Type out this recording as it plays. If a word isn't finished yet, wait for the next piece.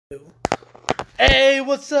Hey,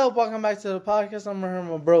 what's up? Welcome back to the podcast. I'm here with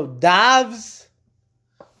my bro Davs.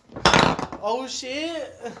 Oh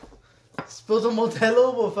shit! Spilled a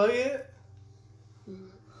Modelo, but fuck it.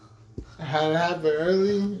 Had it happen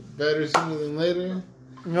early, better sooner than later.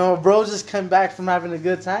 No, bro, just came back from having a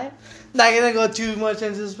good time. Not gonna go too much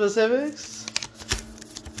into specifics,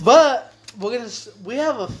 but we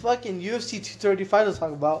have a fucking UFC 235 to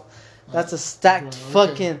talk about. That's a stacked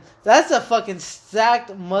That's a fucking stacked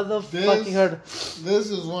motherfucking herd. This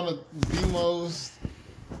is one of the most.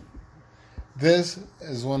 This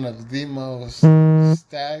is one of the most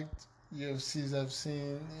stacked UFCs I've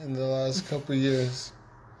seen in the last couple years.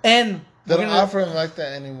 And they don't offer them like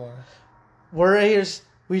that anymore. We're right here.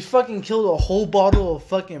 We fucking killed a whole bottle of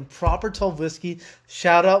fucking proper 12 whiskey.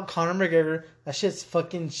 Shout out Conor McGregor. That shit's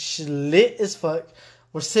fucking lit as fuck.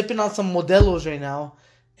 We're sipping on some Modelos right now.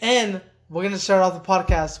 And we're going to start off the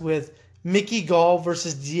podcast with Mickey Gall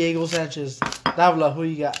versus Diego Sanchez. Davla, who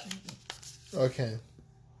you got? Okay.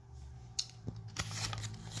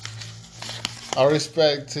 All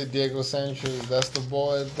respect to Diego Sanchez. That's the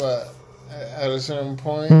boy. But at a certain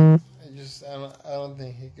point, I don't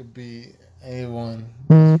think he could be anyone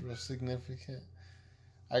that's real significant.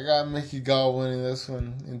 I got Mickey Gall winning this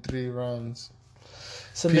one in 3 rounds.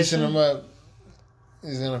 Submission? Piecing him up.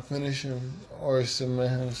 He's going to finish him or submit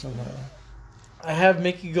him somehow. I have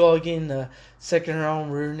Mickey Gall getting the second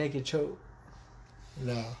round rear naked choke.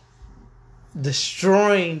 No.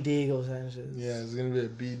 Destroying Diego Sanchez. Yeah, it's going to be a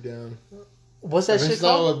beat down. What's that shit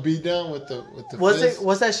called? It's not a beat down with the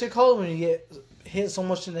What's that shit called when you get hit so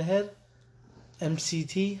much in the head?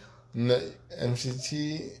 MCT? No,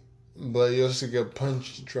 MCT, but you also get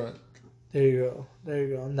punch drunk. There you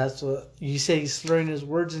go. And that's what you say. He's slurring his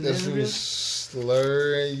words in the interview. You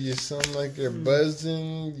slur. You sound like you're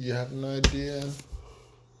buzzing. You have no idea.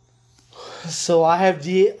 So I have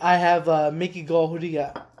Mickey Gall. Who do you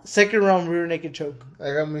got? Second round rear naked choke.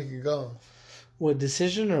 I got Mickey Gall. What,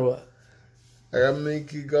 decision or what? I got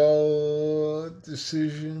Mickey Gall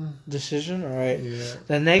decision. Decision, all right. Yeah.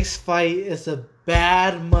 The next fight is a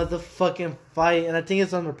bad motherfucking fight, and I think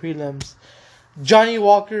it's on the prelims. Johnny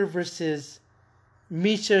Walker versus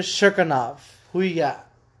Misha Shirkanov. Who you got?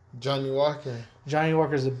 Johnny Walker. Johnny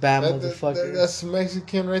Walker's a bad motherfucker. That's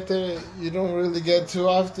Mexican right there. You don't really get too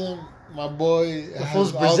often. My boy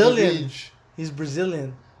has Brazilian. All the reach. He's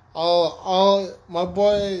Brazilian. My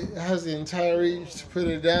boy has the entire reach to put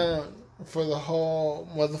it down for the whole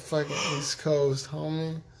motherfucking East Coast,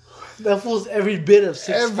 homie. That fool's every bit of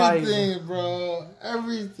 6'5". Everything, bro.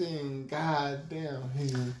 Everything. God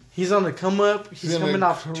damn. He's on the come up. He's coming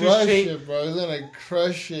off 2 straight. It, bro. He's gonna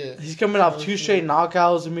crush it. He's coming off 2 straight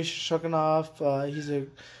knockouts. Misha Shirkanov.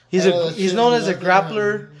 He's known as a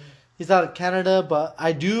grappler. He's out of Canada, but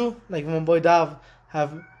I do, like my boy Dav,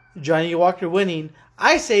 have Johnny Walker winning.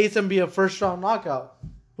 I say it's gonna be a first round knockout.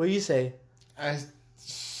 What do you say?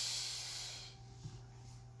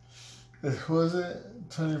 Who is it?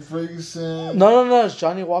 Tony Ferguson? No. It's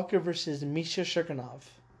Johnny Walker versus Misha Shirkanov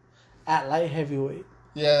at light heavyweight.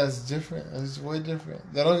 Yeah, it's different. It's way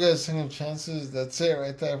different. They don't get second chances. That's it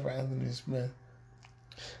right there for Anthony Smith.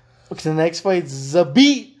 Okay, the next fight is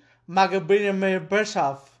Zabit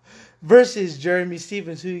Magomedov versus Jeremy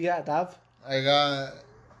Stephens. Who you got, Dav? I got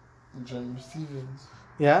Jeremy Stephens.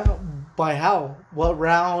 Yeah? By how? What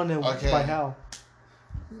round and by how?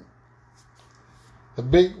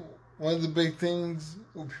 One of the big things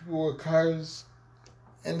with people with cars,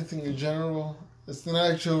 anything in general, it's the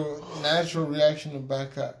natural reaction to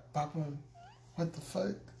back up. Pop-on. What the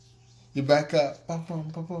fuck? You back up.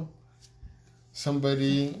 Pop-on.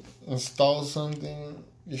 Somebody installs something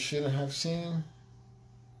you shouldn't have seen.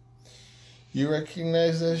 You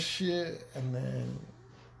recognize that shit, and then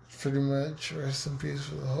pretty much rest in peace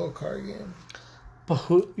for the whole car game. But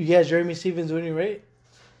you got Jeremy Stephens winning, right?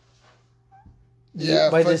 Yeah,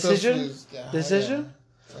 by decision? Decision?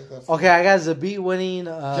 Yeah. Okay, I got Zabit winning.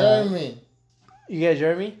 Jeremy. You got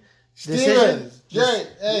Jeremy? Stephens.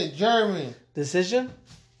 Jeremy. Decision?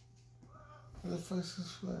 What the fuck's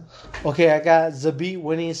this for? Okay, I got Zabit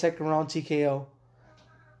winning second round TKO.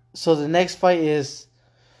 So the next fight is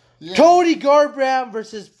Cody Garbrandt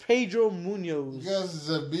versus Pedro Munoz. You got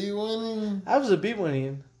Zabit winning? I was Zabit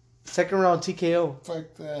winning. Second round TKO.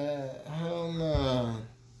 Fuck that. Hell no.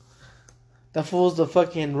 That fool's the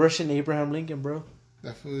fucking Russian Abraham Lincoln, bro.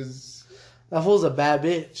 That fool's a bad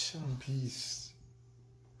bitch. Peace.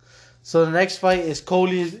 So the next fight is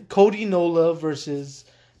Cody Nola versus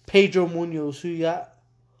Pedro Munoz. Who you got?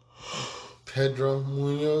 Pedro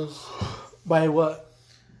Munoz. By what?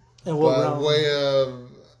 And what round? By way of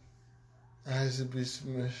has to be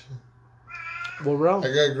submission. What round?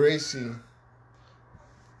 I got Gracie.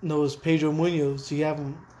 No, it's Pedro Munoz. You have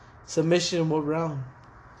him submission. What round?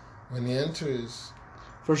 When he enters,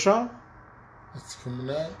 First round? it's coming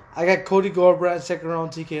up. I got Cody Garbrandt, second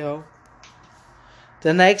round TKO.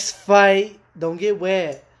 The next fight, don't get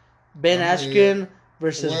wet. Ben Askren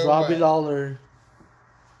versus Robbie Lawler.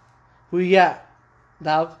 Who you got,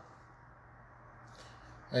 Dav?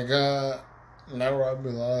 I got not Robbie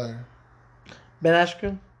Lawler. Ben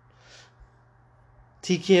Askren?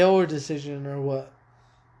 TKO or decision or what?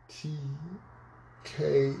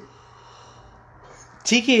 TK.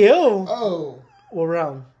 TKO? Oh. What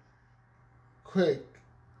round? Quick.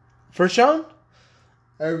 First round?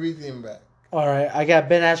 Everything back. Alright, I got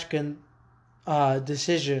Ben Askren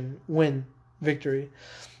decision, win, victory.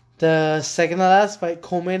 The second to last fight,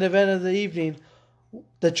 co-main event of the evening,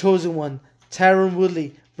 the chosen one, Tyron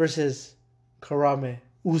Woodley versus Karame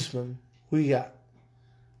Usman. Who you got?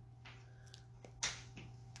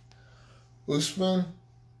 Usman?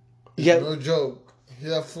 Yeah. No joke.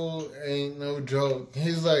 That fool ain't no joke.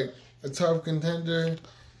 He's like a top contender.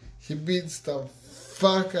 He beats the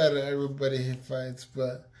fuck out of everybody he fights,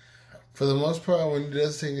 but for the most part, when he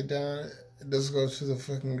does take it down, it does go to the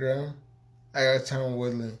fucking ground. I got Tyron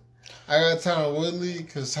Woodley. I got Tyron Woodley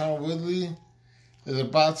because Tyron Woodley is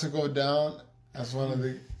about to go down as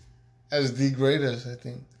as the greatest, I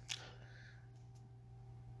think.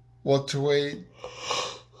 Welterweight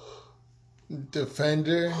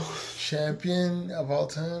defender, champion of all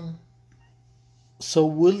time. So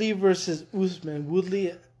Woodley versus Usman.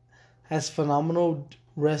 Woodley has phenomenal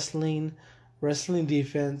wrestling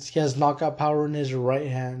defense. He has knockout power in his right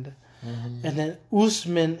hand. Mm-hmm. And then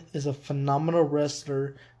Usman is a phenomenal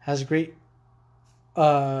wrestler, has great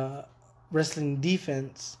wrestling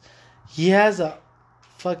defense. He has a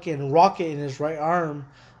fucking rocket in his right arm,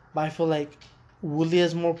 but I feel like Woodley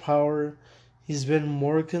has more power. He's been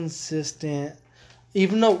more consistent.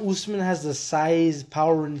 Even though Usman has the size,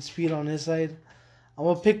 power, and speed on his side, I'm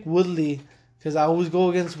going to pick Woodley because I always go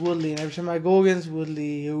against Woodley. And every time I go against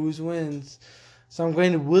Woodley, he always wins. So I'm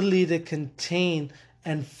going to Woodley to contain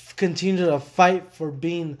and continue to fight for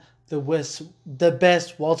being the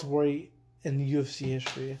best welterweight in UFC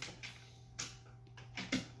history.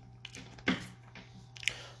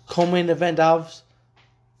 Co-main event of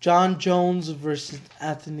Jon Jones versus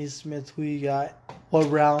Anthony Smith. Who you got? What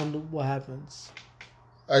round? What happens?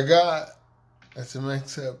 I got, as a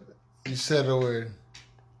mix-up, you said a word.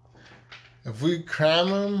 If we cram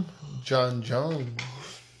him, Jon Jones,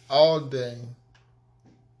 all day.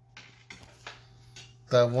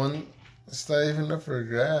 That one, it's not even up for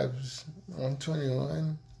grabs.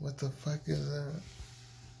 121? What the fuck is that?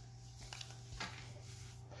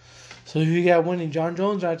 So who you got winning, Jon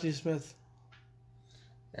Jones or Anthony Smith?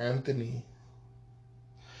 Anthony.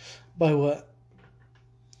 By what?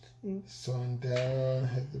 Slowing down,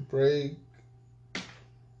 hit the brake. I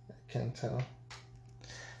can't tell.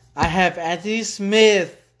 I have Anthony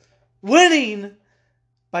Smith winning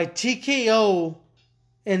by TKO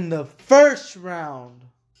in the first round.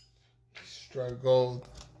 Struggled.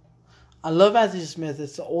 I love Anthony Smith.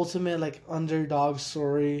 It's the ultimate underdog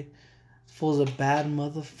story. Fool's a bad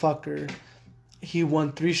motherfucker. He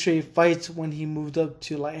won 3 straight fights when he moved up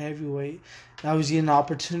to light heavyweight. Now he's getting an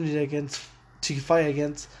opportunity to fight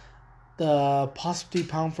against the possibly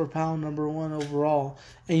pound for pound number 1 overall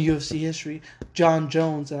in UFC history, Jon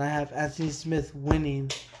Jones, and I have Anthony Smith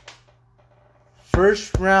winning.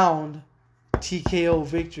 First round TKO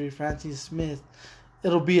victory for Anthony Smith.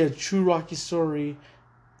 It'll be a true Rocky story.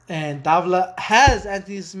 And Davila has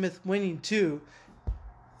Anthony Smith winning too.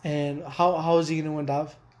 And how is he going to win,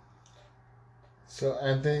 Dav? So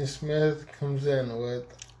Anthony Smith comes in with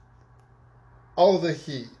all the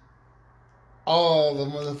heat. All the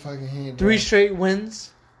motherfucking heat, bro. 3 straight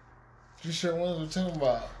wins? 3 straight wins? We're talking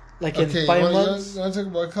about... In 5 months? You want to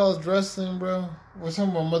talk about college wrestling, bro? We're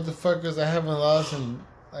talking about motherfuckers that haven't lost in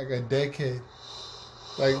a decade.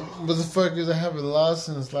 Motherfuckers that haven't lost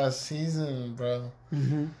since last season, bro.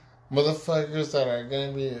 Mm-hmm. Motherfuckers that are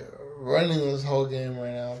going to be running this whole game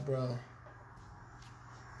right now, bro.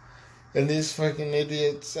 And these fucking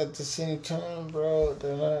idiots at the same time, bro,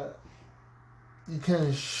 they're not... You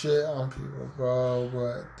can't shit on people, bro,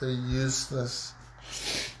 but they're useless.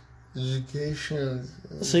 Education.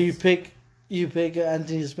 So you pick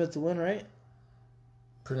Anthony Smith to win, right?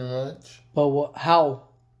 Pretty much. But what? How?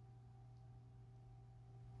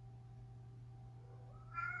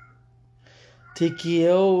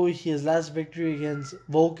 TKO, his last victory against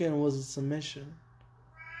Volkan was a submission.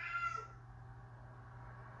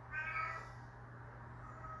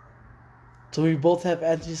 So we both have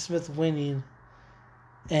Anthony Smith winning.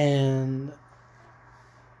 And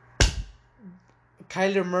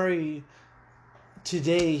Kyler Murray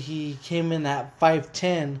today, he came in at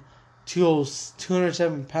 5'10",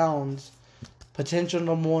 207 pounds, potential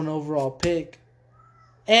number 1 overall pick.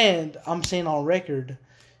 And I'm saying on record,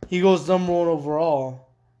 he goes number 1 overall.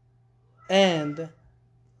 And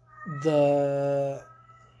the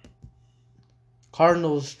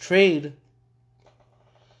Cardinals trade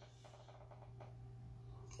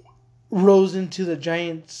Rosen to the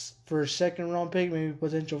Giants for a 2nd round pick, maybe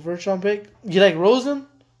potential 1st round pick. You like Rosen?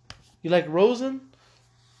 You like Rosen?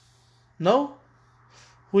 No?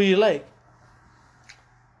 Who do you like?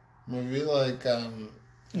 Maybe like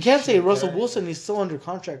You can't say Russell Wilson. He's still under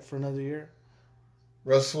contract for another year.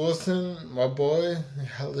 Russell Wilson, my boy,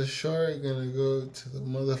 hella short, gonna go to the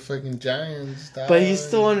motherfucking Giants. But he's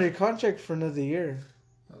still under contract for another year.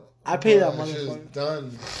 I pay that motherfucker.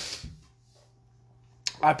 Done.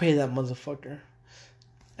 I pay that motherfucker.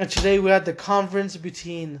 And today we had the conference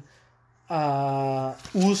between the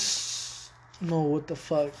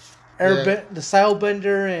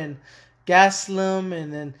Stylebender and Gaslam,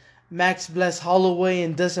 and then Max Bless Holloway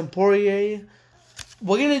and Dustin Poirier.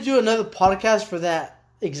 We're going to do another podcast for that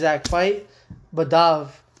exact fight. But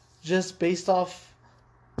Dav, just based off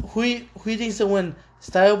who you thinks to win,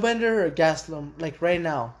 Stylebender or Gaslam, like right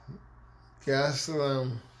now?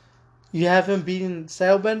 Gaslam. You have him beating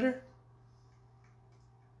Stylebender?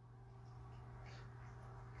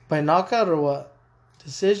 By knockout or what?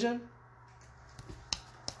 Decision?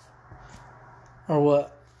 Or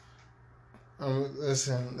what?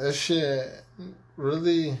 Listen, that shit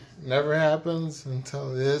really never happens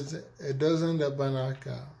until it does end up by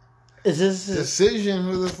knockout. Is this decision?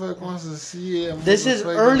 Who the fuck wants to see it? This is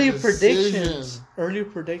early predictions. Early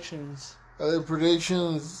predictions. Early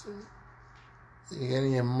predictions. You're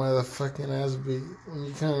getting your motherfucking ass beat. When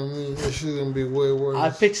you come to me, this shit's gonna be way worse. I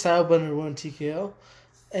picked Stylebender to win TKO.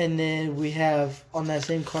 And then we have, on that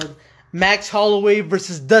same card, Max Holloway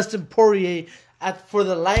versus Dustin Poirier for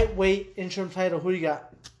the lightweight interim title. Who do you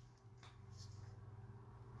got?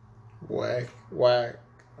 Whack.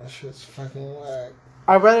 That shit's fucking whack.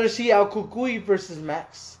 I'd rather see Al Kukui versus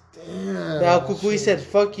Max. Damn. Al Kukui said,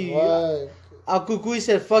 fuck you. Whack. Al Kukui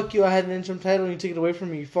said, fuck you. I had an interim title and you took it away from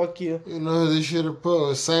me. Fuck you. You know who they should have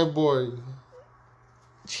put? Cyborg.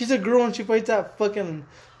 She's a girl and she fights that fucking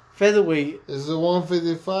featherweight. It's a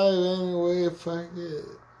 155 anyway. Fuck it.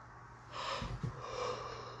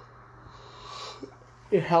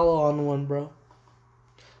 You're hella on one, bro.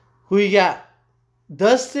 Who you got?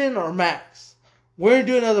 Dustin or Max? We're going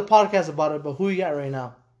to do another podcast about it, but who you got right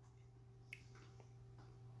now?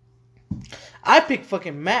 I pick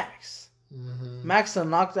fucking Max. Mm-hmm. Max to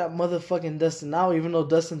knock that motherfucking Dustin out, even though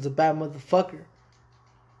Dustin's a bad motherfucker.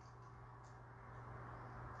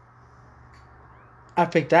 I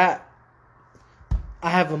picked that. I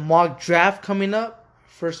have a mock draft coming up.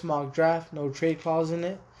 First mock draft, no trade clause in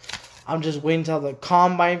it. I'm just waiting until the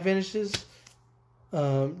combine finishes.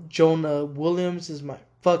 Jonah Williams is my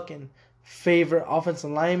fucking favorite offensive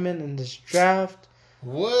lineman in this draft.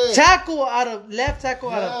 What? Left tackle out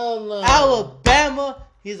of Alabama.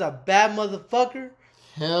 He's a bad motherfucker.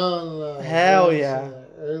 Hell no. Hell yeah.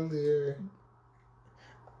 Earlier.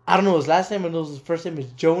 I don't know his last name, but his first name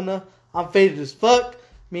is Jonah. I'm faded as fuck.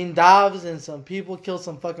 Me and Dobbs and some people killed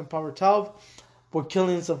some fucking Power 12. We're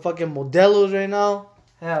killing some fucking Modelos right now.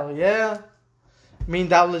 Hell yeah. Me and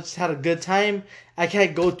Dobbs just had a good time. I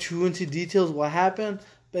can't go too into details what happened,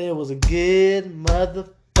 but it was a good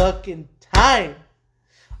motherfucking time.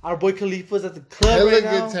 Our boy Khalifa's at the club right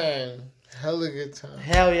now. Hella good time.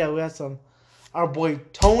 Hell yeah, we had some. Our boy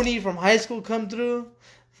Tony from high school come through.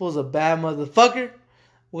 Fool's a bad motherfucker.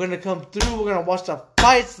 We're gonna come through. We're gonna watch the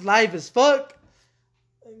fights live as fuck.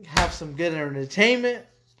 Have some good entertainment.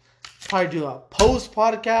 Probably do a post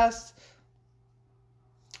podcast.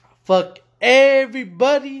 Fuck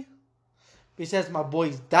everybody. Besides my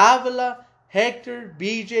boys Davila, Hector,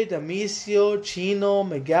 BJ, Demisio, Chino,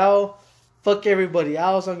 Miguel. Fuck everybody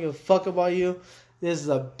else. I don't give a fuck about you. This is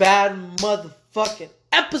a bad motherfucking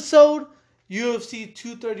episode. UFC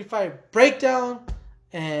 235 breakdown.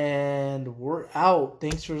 And we're out.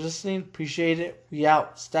 Thanks for listening. Appreciate it. We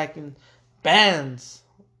out. Stacking bands.